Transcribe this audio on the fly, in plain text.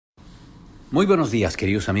Muy buenos días,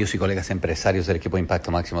 queridos amigos y colegas empresarios del equipo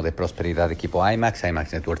Impacto Máximo de Prosperidad, equipo iMax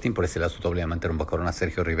Network Team. Por este lado, su doble amante rumbo a Corona,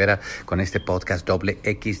 Sergio Rivera, con este podcast doble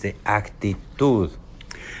X de actitud,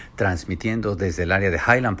 transmitiendo desde el área de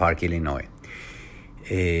Highland Park, Illinois.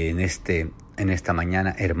 En esta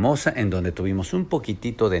mañana hermosa, en donde tuvimos un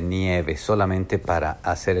poquitito de nieve, solamente para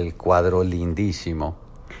hacer el cuadro lindísimo.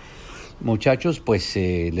 Muchachos, pues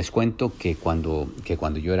les cuento que cuando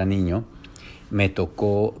yo era niño, me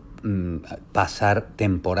tocó pasar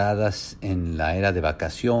temporadas en la era de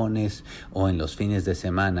vacaciones o en los fines de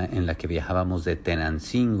semana en la que viajábamos de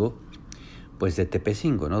Tenancingo, pues de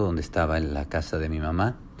Tepecingo, ¿no? Donde estaba en la casa de mi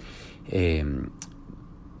mamá,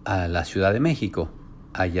 a la Ciudad de México,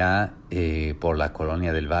 allá por la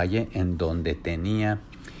Colonia del Valle, en donde tenía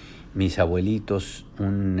mis abuelitos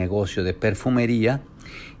un negocio de perfumería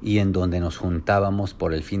y en donde nos juntábamos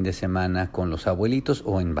por el fin de semana con los abuelitos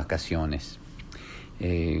o en vacaciones.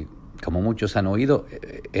 Como muchos han oído,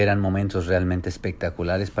 eran momentos realmente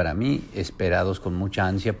espectaculares para mí, esperados con mucha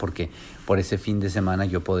ansia, porque por ese fin de semana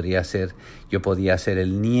yo podía ser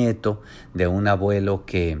el nieto de un abuelo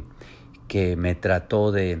que me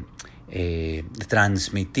trató de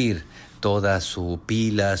transmitir toda su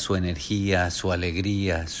pila, su energía, su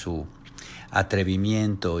alegría, su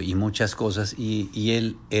atrevimiento y muchas cosas, y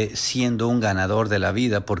él siendo un ganador de la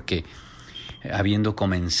vida, porque habiendo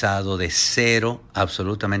comenzado de cero,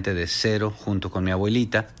 absolutamente de cero, junto con mi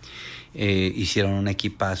abuelita, hicieron un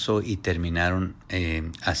equipazo y terminaron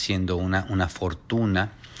haciendo una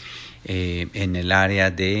fortuna en el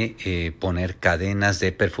área de poner cadenas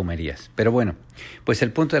de perfumerías. Pero bueno, pues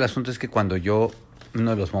el punto del asunto es que uno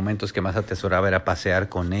de los momentos que más atesoraba era pasear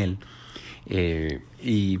con él,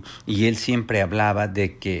 y él siempre hablaba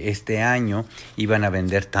de que este año iban a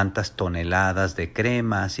vender tantas toneladas de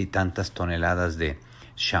cremas y tantas toneladas de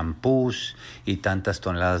shampoos y tantas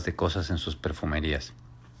toneladas de cosas en sus perfumerías.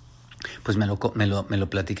 Pues me lo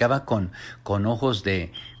platicaba con ojos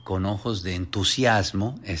de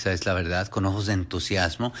entusiasmo, esa es la verdad, con ojos de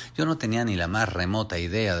entusiasmo. Yo no tenía ni la más remota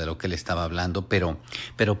idea de lo que él estaba hablando, pero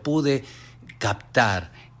pude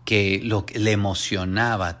captar que lo que le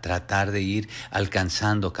emocionaba tratar de ir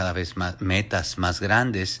alcanzando cada vez más metas más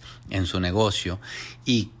grandes en su negocio,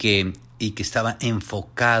 y que estaba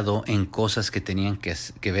enfocado en cosas que tenían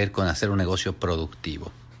que ver con hacer un negocio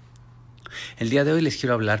productivo. El día de hoy les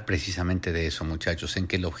quiero hablar precisamente de eso, muchachos, en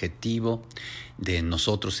que el objetivo de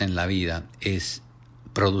nosotros en la vida es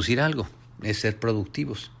producir algo, es ser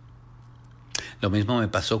productivos. Lo mismo me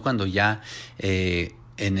pasó cuando ya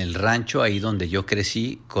en el rancho, ahí donde yo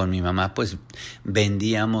crecí con mi mamá, pues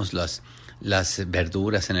vendíamos las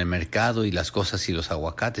verduras en el mercado y las cosas y los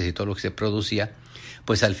aguacates y todo lo que se producía,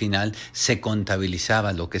 pues al final se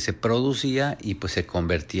contabilizaba lo que se producía y pues se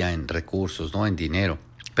convertía en recursos, ¿no? En dinero.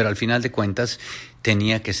 Pero al final de cuentas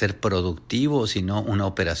tenía que ser productivo, si no una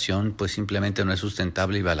operación pues simplemente no es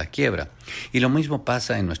sustentable y va a la quiebra. Y lo mismo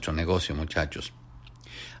pasa en nuestro negocio, muchachos.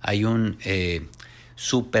 Hay un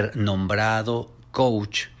súper nombrado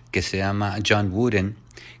coach que se llama John Wooden,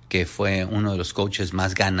 que fue uno de los coaches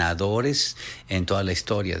más ganadores en toda la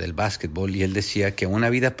historia del básquetbol, y él decía que una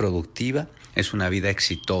vida productiva es una vida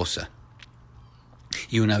exitosa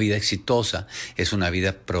y una vida exitosa es una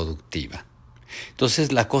vida productiva.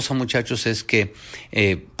 Entonces la cosa, muchachos, es que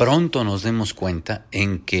pronto nos demos cuenta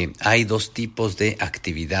en que hay dos tipos de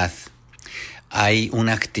actividad. Hay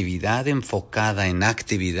una actividad enfocada en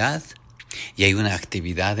actividad y hay una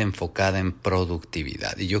actividad enfocada en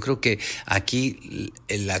productividad. Y yo creo que aquí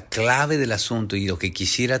la clave del asunto y lo que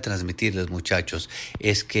quisiera transmitirles, muchachos,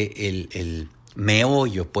 es que el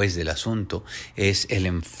meollo pues del asunto es el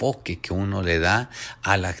enfoque que uno le da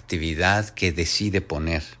a la actividad que decide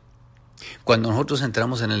poner. Cuando nosotros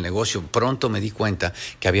entramos en el negocio, pronto me di cuenta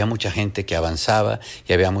que había mucha gente que avanzaba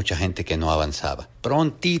y había mucha gente que no avanzaba.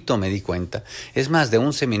 Prontito me di cuenta. Es más, de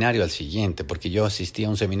un seminario al siguiente, porque yo asistí a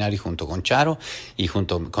un seminario junto con Charo y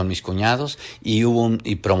junto con mis cuñados,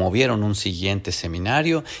 y promovieron un siguiente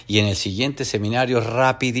seminario, y en el siguiente seminario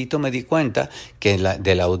rapidito me di cuenta que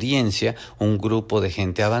de la audiencia un grupo de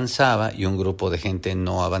gente avanzaba y un grupo de gente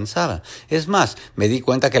no avanzaba. Es más, me di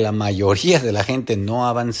cuenta que la mayoría de la gente no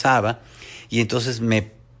avanzaba. Y entonces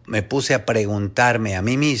me puse a preguntarme a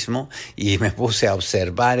mí mismo y me puse a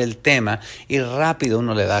observar el tema, y rápido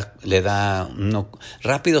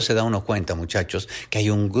rápido se da uno cuenta, muchachos, que hay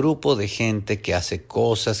un grupo de gente que hace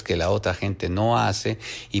cosas que la otra gente no hace,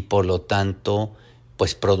 y por lo tanto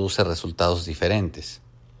pues produce resultados diferentes.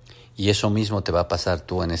 Y eso mismo te va a pasar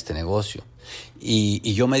tú en este negocio.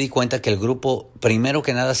 Y yo me di cuenta que el grupo, primero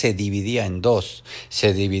que nada, se dividía en dos.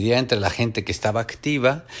 Se dividía entre la gente que estaba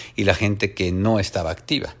activa y la gente que no estaba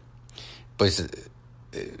activa. pues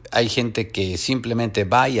hay gente que simplemente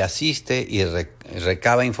va y asiste y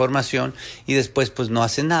recaba información y después pues no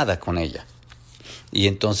hace nada con ella. Y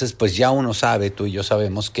entonces pues ya uno sabe, tú y yo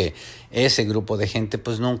sabemos que ese grupo de gente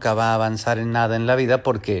pues nunca va a avanzar en nada en la vida,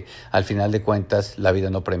 porque al final de cuentas la vida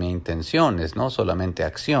no premia intenciones, ¿no? Solamente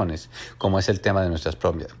acciones, como es el tema de nuestras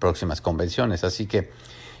próximas convenciones. Así que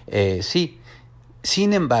sí,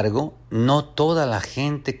 sin embargo, no toda la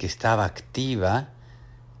gente que estaba activa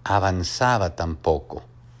avanzaba tampoco.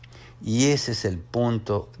 Y ese es el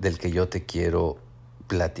punto del que yo te quiero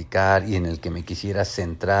platicar y en el que me quisiera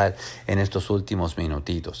centrar en estos últimos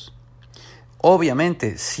minutitos.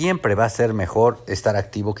 Obviamente, siempre va a ser mejor estar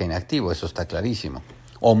activo que inactivo, eso está clarísimo.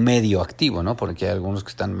 O medio activo, ¿no? Porque hay algunos que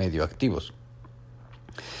están medio activos.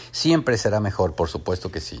 Siempre será mejor, por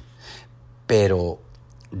supuesto que sí. Pero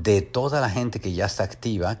de toda la gente que ya está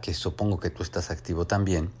activa, que supongo que tú estás activo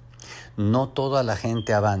también, no toda la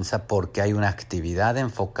gente avanza porque hay una actividad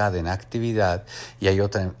enfocada en actividad y hay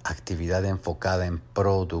otra actividad enfocada en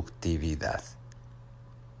productividad.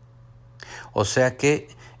 O sea que,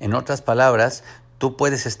 en otras palabras, tú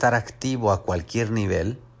puedes estar activo a cualquier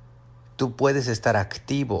nivel. Tú puedes estar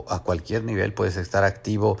activo a cualquier nivel, puedes estar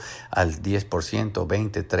activo al 10%,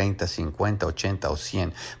 20, 30, 50, 80 o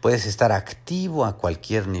 100. Puedes estar activo a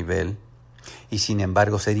cualquier nivel y sin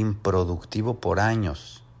embargo ser improductivo por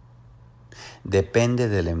años. Depende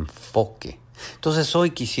del enfoque. Entonces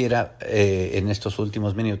hoy quisiera en estos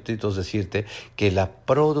últimos minutitos decirte que la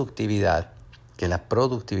productividad,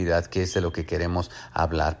 que es de lo que queremos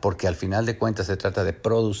hablar, porque al final de cuentas se trata de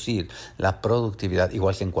producir. La productividad,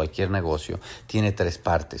 igual que en cualquier negocio, tiene tres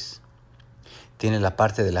partes. Tiene la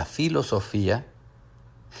parte de la filosofía,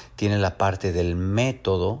 tiene la parte del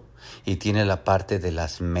método y tiene la parte de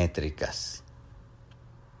las métricas.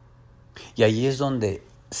 Y ahí es donde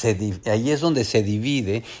se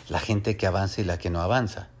divide la gente que avanza y la que no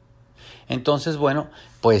avanza. Entonces, bueno,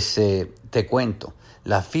 pues te cuento.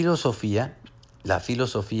 La filosofía,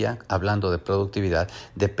 hablando de productividad,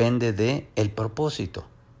 depende del propósito.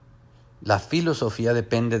 La filosofía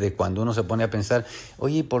depende de cuando uno se pone a pensar,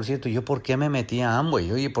 oye, por cierto, ¿yo por qué me metí a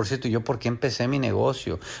Amway? Oye, por cierto, ¿yo por qué empecé mi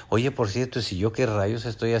negocio? Oye, por cierto, si yo qué rayos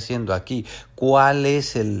estoy haciendo aquí. ¿Cuál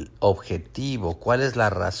es el objetivo? ¿Cuál es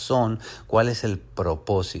la razón? ¿Cuál es el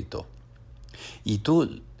propósito?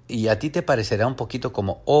 Y a ti te parecerá un poquito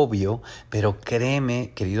como obvio, pero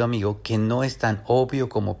créeme, querido amigo, que no es tan obvio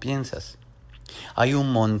como piensas. Hay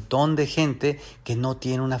un montón de gente que no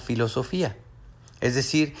tiene una filosofía. Es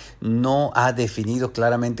decir, no ha definido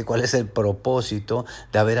claramente cuál es el propósito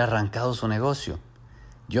de haber arrancado su negocio.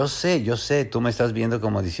 Yo sé, tú me estás viendo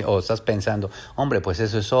como diciendo, o estás pensando, hombre, pues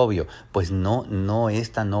eso es obvio. Pues no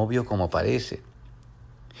es tan obvio como parece.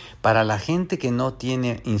 Para la gente que no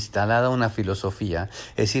tiene instalada una filosofía,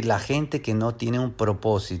 es decir, la gente que no tiene un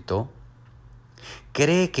propósito,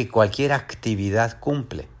 cree que cualquier actividad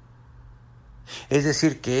cumple. Es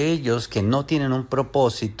decir, que ellos que no tienen un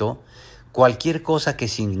propósito, cualquier cosa que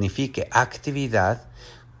signifique actividad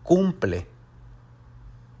cumple.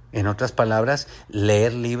 En otras palabras,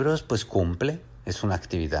 leer libros pues cumple, es una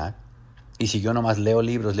actividad. Y si yo nomás leo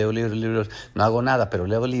libros, no hago nada, pero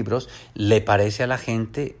leo libros, le parece a la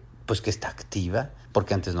gente pues que está activa,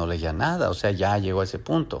 porque antes no leía nada, o sea, ya llegó a ese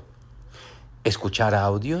punto. Escuchar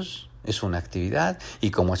audios es una actividad,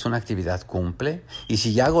 y como es una actividad cumple, y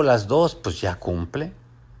si ya hago las dos, pues ya cumple.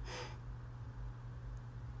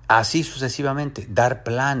 Así sucesivamente, dar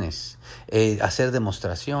planes, hacer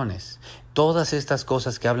demostraciones, todas estas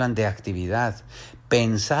cosas que hablan de actividad,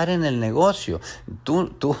 pensar en el negocio.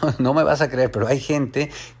 Tú no me vas a creer, pero hay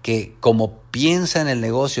gente que como piensa en el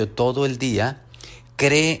negocio todo el día,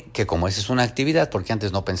 cree que como esa es una actividad, porque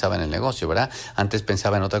antes no pensaba en el negocio, ¿verdad? Antes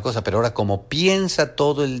pensaba en otra cosa, pero ahora como piensa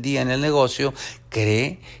todo el día en el negocio,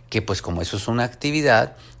 cree que pues como eso es una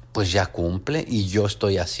actividad, pues ya cumple y yo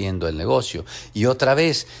estoy haciendo el negocio. Y otra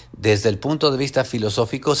vez, desde el punto de vista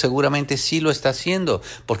filosófico, seguramente sí lo está haciendo,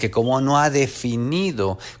 porque como no ha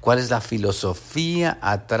definido cuál es la filosofía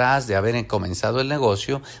atrás de haber comenzado el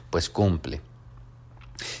negocio, pues cumple.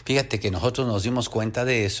 Fíjate que nosotros nos dimos cuenta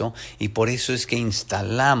de eso y por eso es que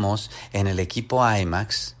instalamos en el equipo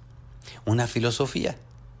iMax una filosofía.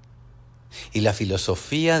 Y la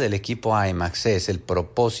filosofía del equipo iMax el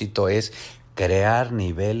propósito es crear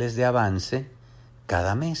niveles de avance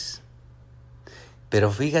cada mes.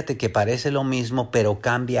 Pero fíjate que parece lo mismo, pero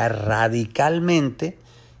cambia radicalmente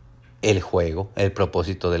el juego, el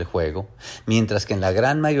propósito del juego. Mientras que en la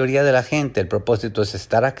gran mayoría de la gente el propósito es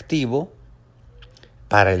estar activo,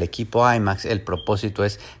 para el equipo iMax el propósito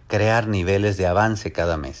es crear niveles de avance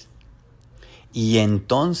cada mes. Y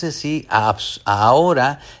entonces sí,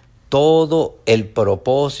 ahora todo el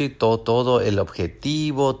propósito, todo el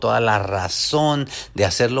objetivo, toda la razón de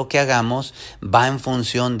hacer lo que hagamos va en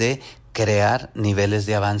función de crear niveles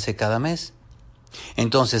de avance cada mes.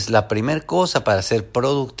 Entonces, la primera cosa para ser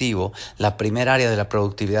productivo, la primera área de la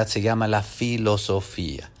productividad se llama la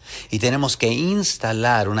filosofía. Y tenemos que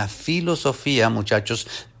instalar una filosofía, muchachos,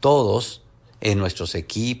 todos en nuestros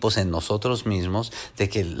equipos, en nosotros mismos, de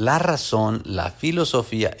que la razón, la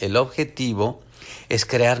filosofía, el objetivo es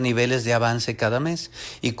crear niveles de avance cada mes.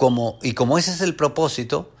 Y como ese es el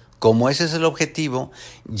propósito, como ese es el objetivo,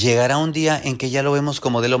 llegará un día en que ya lo vemos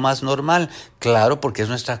como de lo más normal. Claro, porque es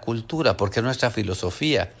nuestra cultura, porque es nuestra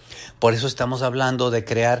filosofía. Por eso estamos hablando de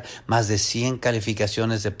crear más de 100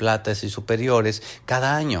 calificaciones de platas y superiores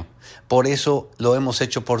cada año. Por eso lo hemos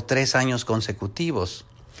hecho por 3 años consecutivos.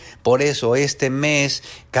 Por eso este mes,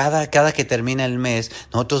 cada que termina el mes,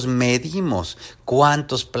 nosotros medimos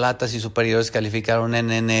cuántos platas y superiores calificaron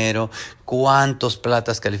en enero, cuántos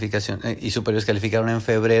platas y superiores calificaron en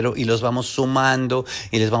febrero, y los vamos sumando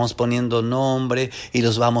y les vamos poniendo nombre y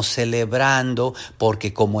los vamos celebrando,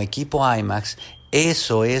 porque como equipo iMax,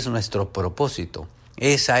 eso es nuestro propósito.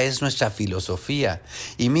 Esa es nuestra filosofía.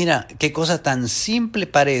 Y mira, qué cosa tan simple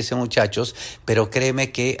parece, muchachos, pero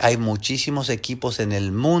créeme que hay muchísimos equipos en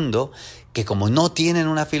el mundo que como no tienen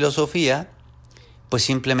una filosofía, pues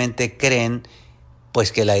simplemente creen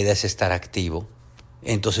pues que la idea es estar activo.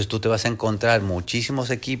 Entonces tú te vas a encontrar muchísimos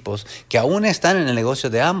equipos que aún están en el negocio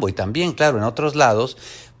de Amway también, claro, en otros lados,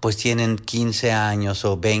 pues tienen 15 años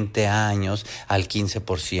o 20 años al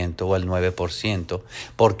 15% o al 9%,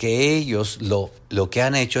 porque ellos lo que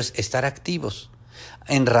han hecho es estar activos,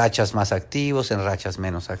 en rachas más activos, en rachas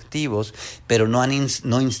menos activos, pero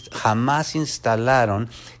jamás instalaron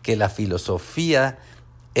que la filosofía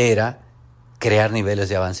era crear niveles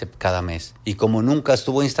de avance cada mes. Y como nunca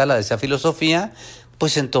estuvo instalada esa filosofía,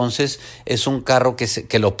 pues entonces es un carro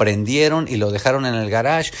que lo prendieron y lo dejaron en el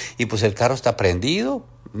garage y pues el carro está prendido.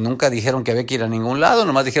 Nunca dijeron que había que ir a ningún lado,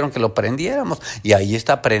 nomás dijeron que lo prendiéramos y ahí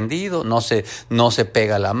está prendido, no se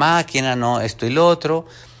pega la máquina, no esto y lo otro.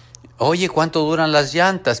 Oye, ¿cuánto duran las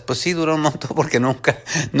llantas? Pues sí, dura un montón porque nunca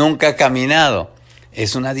ha caminado.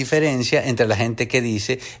 Es una diferencia entre la gente que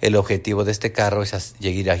dice el objetivo de este carro es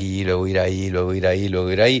llegar ahí, luego ir ahí, luego ir ahí,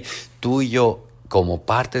 luego ir ahí. Tú y yo, como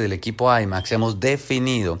parte del equipo iMax, hemos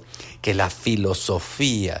definido que la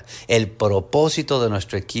filosofía, el propósito de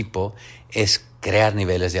nuestro equipo es crear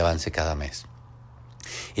niveles de avance cada mes.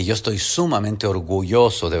 Y yo estoy sumamente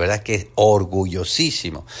orgulloso, de verdad que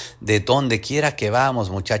orgullosísimo, de donde quiera que vamos,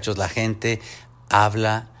 muchachos, la gente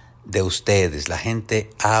habla de ustedes, la gente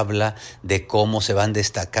habla de cómo se van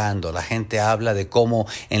destacando, la gente habla de cómo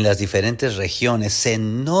en las diferentes regiones se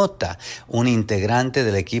nota un integrante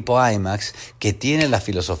del equipo iMax que tiene la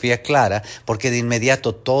filosofía clara, porque de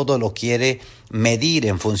inmediato todo lo quiere medir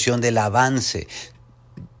en función del avance.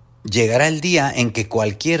 Llegará el día en que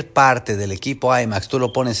cualquier parte del equipo iMax tú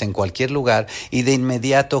lo pones en cualquier lugar y de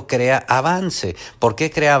inmediato crea avance. ¿Por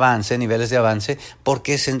qué crea avance, niveles de avance?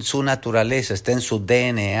 Porque es en su naturaleza, está en su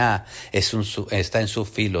DNA, está en su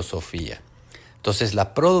filosofía. Entonces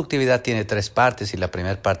la productividad tiene 3 partes y la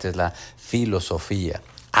primera parte es la filosofía.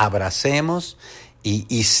 Abracemos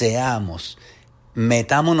y seamos,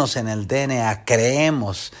 metámonos en el DNA,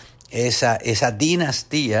 creemos esa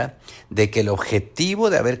dinastía de que el objetivo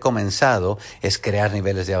de haber comenzado es crear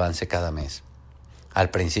niveles de avance cada mes. Al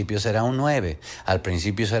principio será un 9, al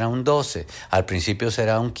principio será un 12, al principio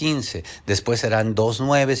será un 15, después serán 2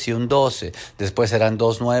 9 y un 12, después serán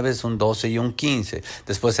 2 9, un 12 y un 15,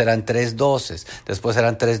 después serán 3 12, después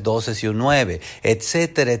serán 3 12 y un 9,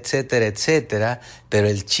 etcétera, etcétera, etcétera. Pero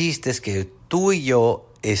el chiste es que tú y yo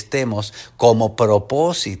estemos como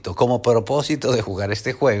propósito de jugar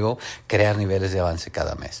este juego, crear niveles de avance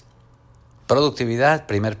cada mes. Productividad,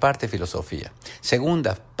 primer parte, filosofía.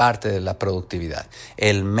 Segunda parte de la productividad,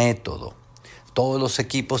 el método. Todos los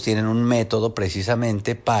equipos tienen un método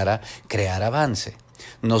precisamente para crear avance.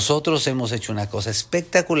 Nosotros hemos hecho una cosa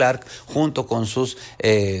espectacular junto con sus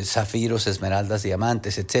zafiros, esmeraldas,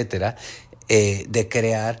 diamantes, etcétera, de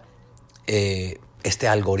crear este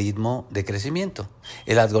algoritmo de crecimiento.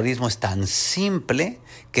 El algoritmo es tan simple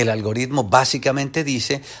que el algoritmo básicamente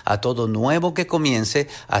dice a todo nuevo que comience,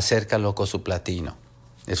 acércalo con su platino.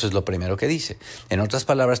 Eso es lo primero que dice. En otras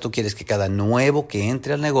palabras, tú quieres que cada nuevo que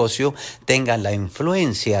entre al negocio tenga la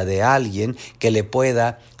influencia de alguien que le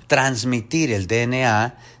pueda transmitir el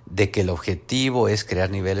DNA de que el objetivo es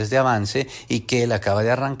crear niveles de avance y que él acaba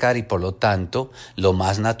de arrancar y por lo tanto lo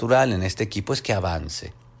más natural en este equipo es que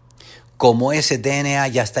avance. Como ese DNA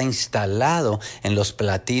ya está instalado en los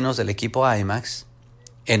platinos del equipo iMax,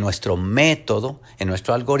 En nuestro método, en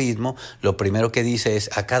nuestro algoritmo, lo primero que dice es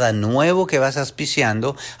a cada nuevo que vas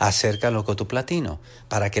auspiciando, acércalo con tu platino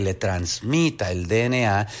para que le transmita el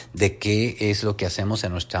DNA de qué es lo que hacemos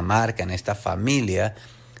en nuestra marca, en esta familia,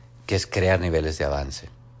 que es crear niveles de avance.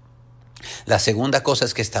 La segunda cosa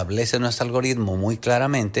es que establece nuestro algoritmo muy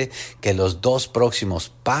claramente que los 2 próximos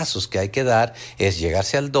pasos que hay que dar es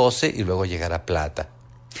llegarse al 12 y luego llegar a plata.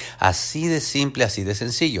 Así de simple, así de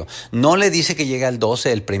sencillo. No le dice que llega al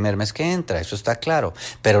 12 el primer mes que entra, eso está claro,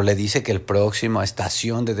 pero le dice que el próximo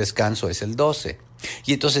estación de descanso es el 12.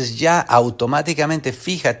 Y entonces ya automáticamente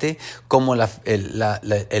fíjate cómo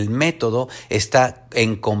el método está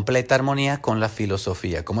en completa armonía con la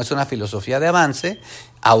filosofía. Como es una filosofía de avance,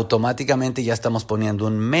 automáticamente ya estamos poniendo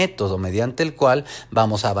un método mediante el cual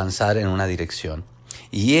vamos a avanzar en una dirección.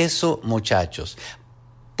 Y eso, muchachos,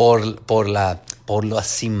 por la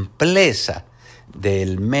simpleza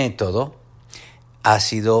del método, ha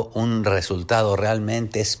sido un resultado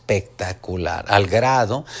realmente espectacular, al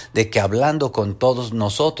grado de que hablando con todos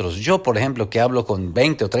nosotros, yo por ejemplo que hablo con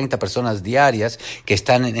 20 o 30 personas diarias que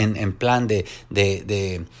están en plan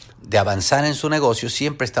de avanzar en su negocio,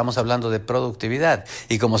 siempre estamos hablando de productividad.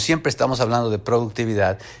 Y como siempre estamos hablando de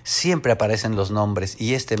productividad, siempre aparecen los nombres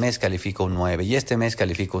y este mes califico un 9 y este mes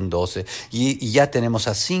califico un 12 y ya tenemos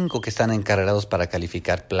a 5 que están encarregados para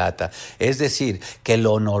calificar plata. Es decir, que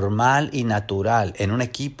lo normal y natural en un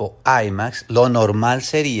equipo iMax, lo normal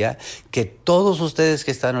sería que todos ustedes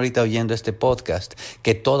que están ahorita oyendo este podcast,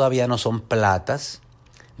 que todavía no son platas,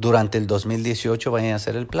 durante el 2018 vayan a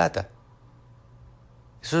ser el plata.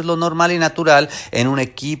 Eso es lo normal y natural en un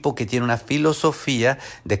equipo que tiene una filosofía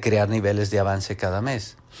de crear niveles de avance cada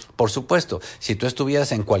mes. Por supuesto, si tú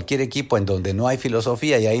estuvieras en cualquier equipo en donde no hay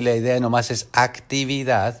filosofía y ahí la idea nomás es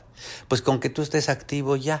actividad, pues con que tú estés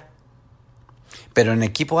activo ya. Pero en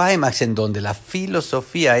equipo iMax, en donde la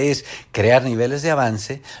filosofía es crear niveles de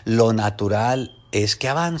avance, lo natural es que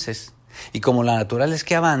avances. Y como lo natural es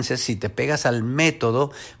que avances, si te pegas al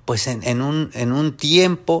método, pues en un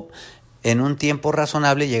tiempo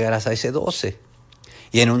razonable llegarás a ese 12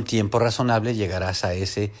 y en un tiempo razonable llegarás a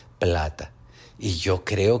ese plata. Y yo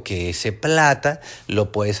creo que ese plata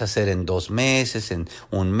lo puedes hacer en 2 meses, en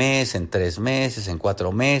 1 mes, en 3 meses, en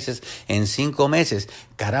 4 meses, en 5 meses.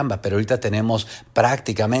 Caramba, pero ahorita tenemos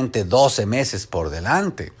prácticamente 12 meses por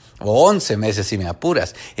delante, o 11 meses si me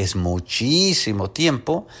apuras. Es muchísimo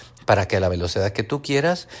tiempo para que a la velocidad que tú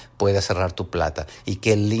quieras puedas cerrar tu plata. Y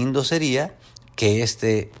qué lindo sería que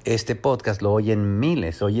este podcast lo oyen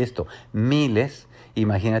miles, oye esto, miles.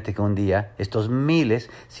 Imagínate que un día estos miles,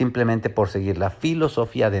 simplemente por seguir la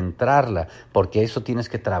filosofía, adentrarla, porque eso tienes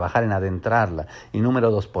que trabajar en adentrarla. Y número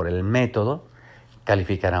 2, por el método,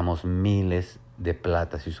 calificáramos miles de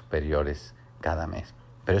platas y superiores cada mes.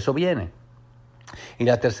 Pero eso viene. Y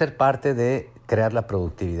la tercera parte de crear la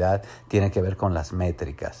productividad tiene que ver con las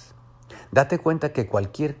métricas. Date cuenta que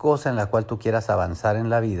cualquier cosa en la cual tú quieras avanzar en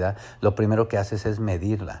la vida, lo primero que haces es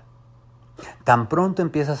medirla. Tan pronto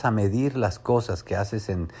empiezas a medir las cosas que haces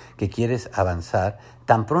que quieres avanzar,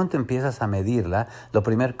 tan pronto empiezas a medirla, la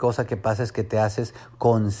primera cosa que pasa es que te haces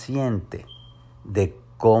consciente de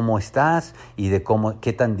cómo estás y de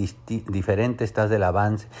qué tan diferente estás del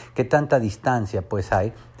avance, qué tanta distancia pues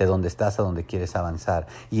hay de donde estás a donde quieres avanzar.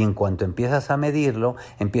 Y en cuanto empiezas a medirlo,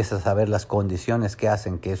 empiezas a ver las condiciones que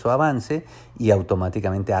hacen que eso avance y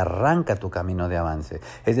automáticamente arranca tu camino de avance.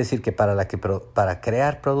 Es decir, que para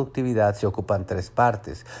crear productividad se ocupan 3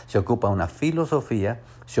 partes. Se ocupa una filosofía,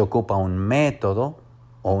 se ocupa un método,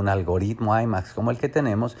 o un algoritmo iMax como el que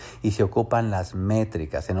tenemos, y se ocupan las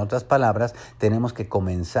métricas. En otras palabras, tenemos que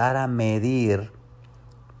comenzar a medir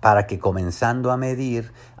para que comenzando a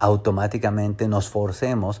medir automáticamente nos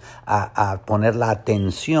forcemos a poner la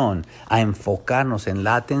atención, a enfocarnos en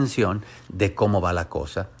la atención de cómo va la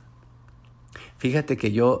cosa. Fíjate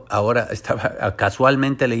que yo ahora estaba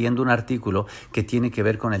casualmente leyendo un artículo que tiene que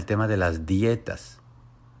ver con el tema de las dietas.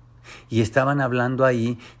 Y estaban hablando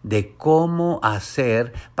ahí de cómo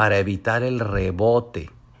hacer para evitar el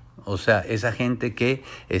rebote. O sea, esa gente que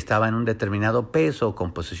estaba en un determinado peso o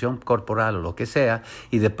composición corporal o lo que sea,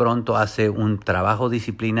 y de pronto hace un trabajo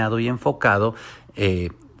disciplinado y enfocado,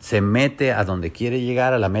 se mete a donde quiere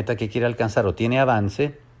llegar, a la meta que quiere alcanzar o tiene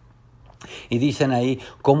avance, y dicen ahí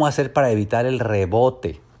cómo hacer para evitar el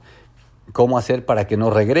rebote, cómo hacer para que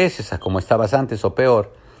no regreses a como estabas antes o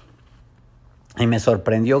peor. Y me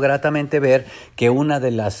sorprendió gratamente ver que una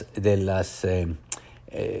de las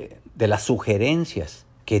sugerencias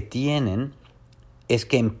que tienen es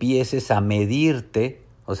que empieces a medirte,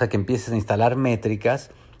 o sea, que empieces a instalar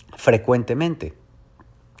métricas frecuentemente.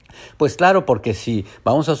 Pues claro, porque si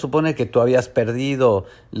vamos a suponer que tú habías perdido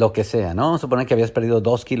lo que sea, ¿no? Vamos a suponer que habías perdido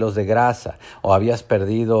 2 kilos de grasa o habías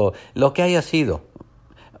perdido lo que haya sido.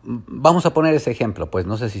 Vamos a poner ese ejemplo, pues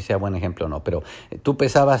no sé si sea buen ejemplo o no, pero tú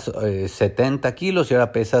pesabas 70 kilos y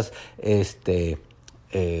ahora pesas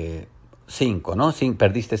 5, ¿no?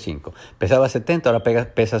 Perdiste 5. Pesabas 70, ahora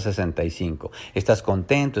pesas 65. Estás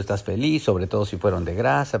contento, estás feliz, sobre todo si fueron de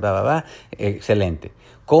grasa, bla, bla, bla. Excelente.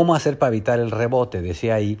 ¿Cómo hacer para evitar el rebote?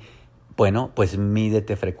 Decía ahí, bueno, pues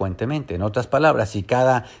mídete frecuentemente. En otras palabras, si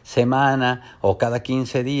cada semana o cada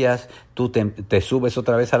 15 días tú te subes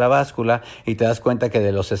otra vez a la báscula y te das cuenta que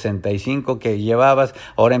de los 65 que llevabas,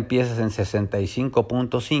 ahora empiezas en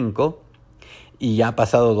 65.5 y ya ha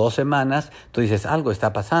pasado 2 semanas, tú dices, algo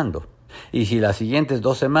está pasando. Y si las siguientes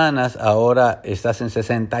 2 semanas ahora estás en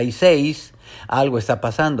 66, algo está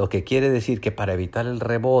pasando, que quiere decir que para evitar el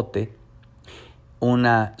rebote,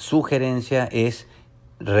 una sugerencia es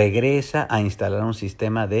regresa a instalar un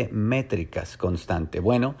sistema de métricas constante.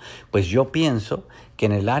 Bueno, pues yo pienso que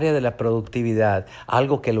en el área de la productividad,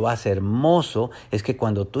 algo que lo hace hermoso es que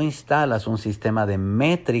cuando tú instalas un sistema de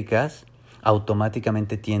métricas,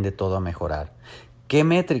 automáticamente tiende todo a mejorar. ¿Qué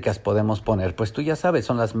métricas podemos poner? Pues tú ya sabes,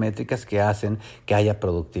 son las métricas que hacen que haya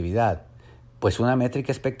productividad. Pues una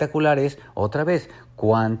métrica espectacular es, otra vez,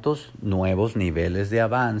 ¿cuántos nuevos niveles de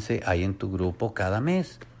avance hay en tu grupo cada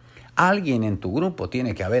mes? Alguien en tu grupo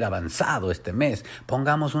tiene que haber avanzado este mes.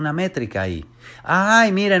 Pongamos una métrica ahí.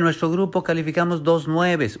 Ay, mira, en nuestro grupo calificamos 2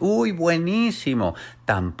 nueves. Uy, buenísimo.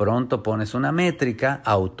 Tan pronto pones una métrica,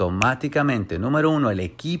 automáticamente, número 1, el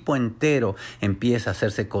equipo entero empieza a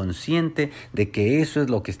hacerse consciente de que eso es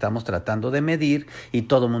lo que estamos tratando de medir y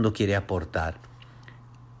todo el mundo quiere aportar.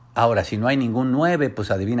 Ahora, si no hay ningún 9, pues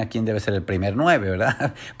adivina quién debe ser el primer 9,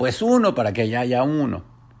 ¿verdad? Pues 1 para que ya haya 1.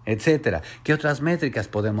 Etcétera. ¿Qué otras métricas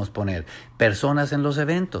podemos poner? Personas en los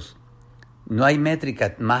eventos. No hay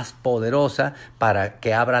métrica más poderosa para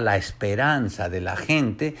que abra la esperanza de la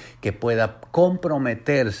gente que pueda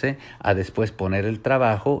comprometerse a después poner el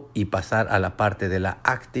trabajo y pasar a la parte de la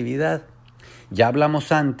actividad. Ya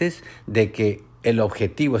hablamos antes de que el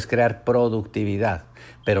objetivo es crear productividad,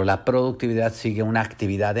 pero la productividad sigue una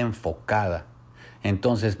actividad enfocada.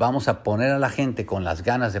 Entonces vamos a poner a la gente con las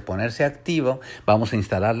ganas de ponerse activo, vamos a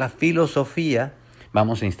instalar la filosofía,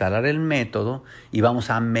 vamos a instalar el método y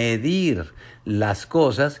vamos a medir las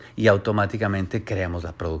cosas y automáticamente creamos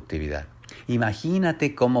la productividad.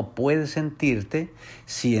 Imagínate cómo puedes sentirte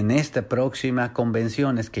si en esta próxima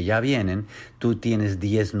convenciones que ya vienen, tú tienes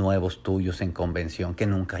 10 nuevos tuyos en convención que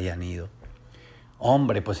nunca hayan ido.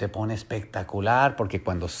 Hombre, pues se pone espectacular porque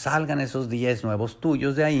cuando salgan esos 10 nuevos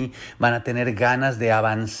tuyos de ahí, van a tener ganas de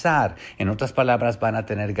avanzar. En otras palabras, van a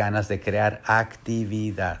tener ganas de crear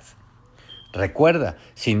actividad. Recuerda,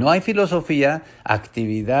 si no hay filosofía,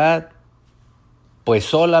 actividad, pues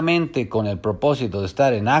solamente con el propósito de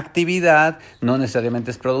estar en actividad, no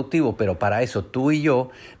necesariamente es productivo, pero para eso tú y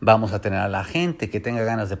yo vamos a tener a la gente que tenga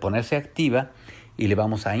ganas de ponerse activa y le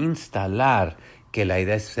vamos a instalar que la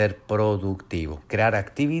idea es ser productivo, crear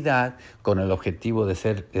actividad con el objetivo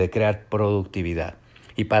de crear productividad.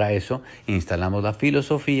 Y para eso instalamos la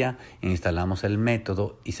filosofía, instalamos el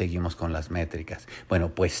método y seguimos con las métricas.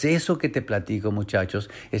 Bueno, pues eso que te platico, muchachos,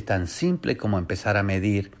 es tan simple como empezar a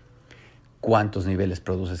medir cuántos niveles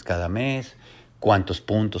produces cada mes, cuántos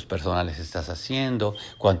puntos personales estás haciendo,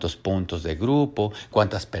 cuántos puntos de grupo,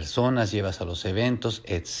 cuántas personas llevas a los eventos,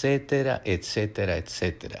 etcétera, etcétera,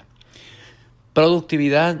 etcétera.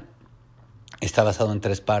 Productividad está basado en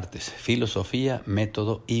 3 partes: filosofía,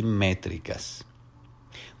 método y métricas.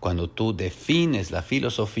 Cuando tú defines la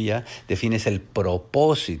filosofía, defines el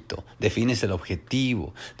propósito, defines el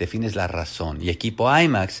objetivo, defines la razón. Y equipo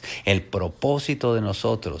iMax, el propósito de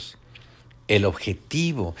nosotros, el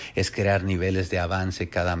objetivo es crear niveles de avance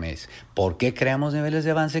cada mes. ¿Por qué creamos niveles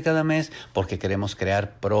de avance cada mes? Porque queremos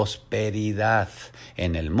crear prosperidad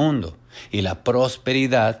en el mundo. Y la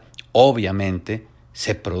prosperidad obviamente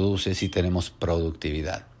se produce si tenemos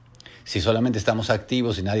productividad. Si solamente estamos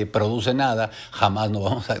activos y nadie produce nada, jamás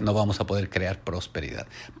no vamos a poder crear prosperidad.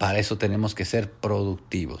 Para eso tenemos que ser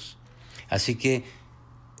productivos. Así que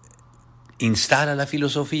instala la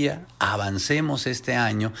filosofía, avancemos este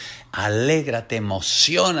año, alégrate,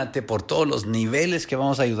 emociónate por todos los niveles que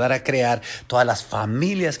vamos a ayudar a crear, todas las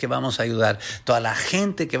familias que vamos a ayudar, toda la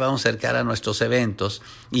gente que vamos a acercar a nuestros eventos.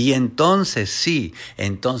 Y entonces sí,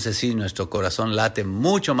 nuestro corazón late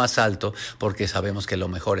mucho más alto porque sabemos que lo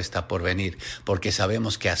mejor está por venir, porque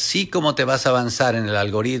sabemos que así como te vas a avanzar en el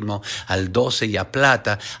algoritmo al 12 y a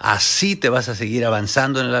plata, así te vas a seguir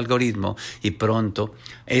avanzando en el algoritmo y pronto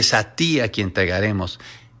es a ti a quien entregaremos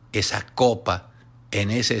esa copa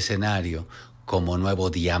en ese escenario como nuevo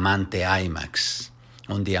diamante iMax.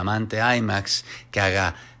 Un diamante iMax que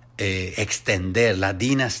haga extender la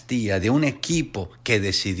dinastía de un equipo que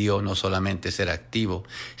decidió no solamente ser activo,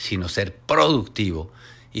 sino ser productivo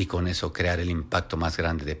y con eso crear el impacto más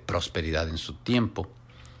grande de prosperidad en su tiempo,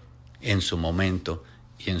 en su momento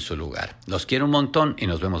y en su lugar. Los quiero un montón y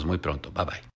nos vemos muy pronto. Bye bye.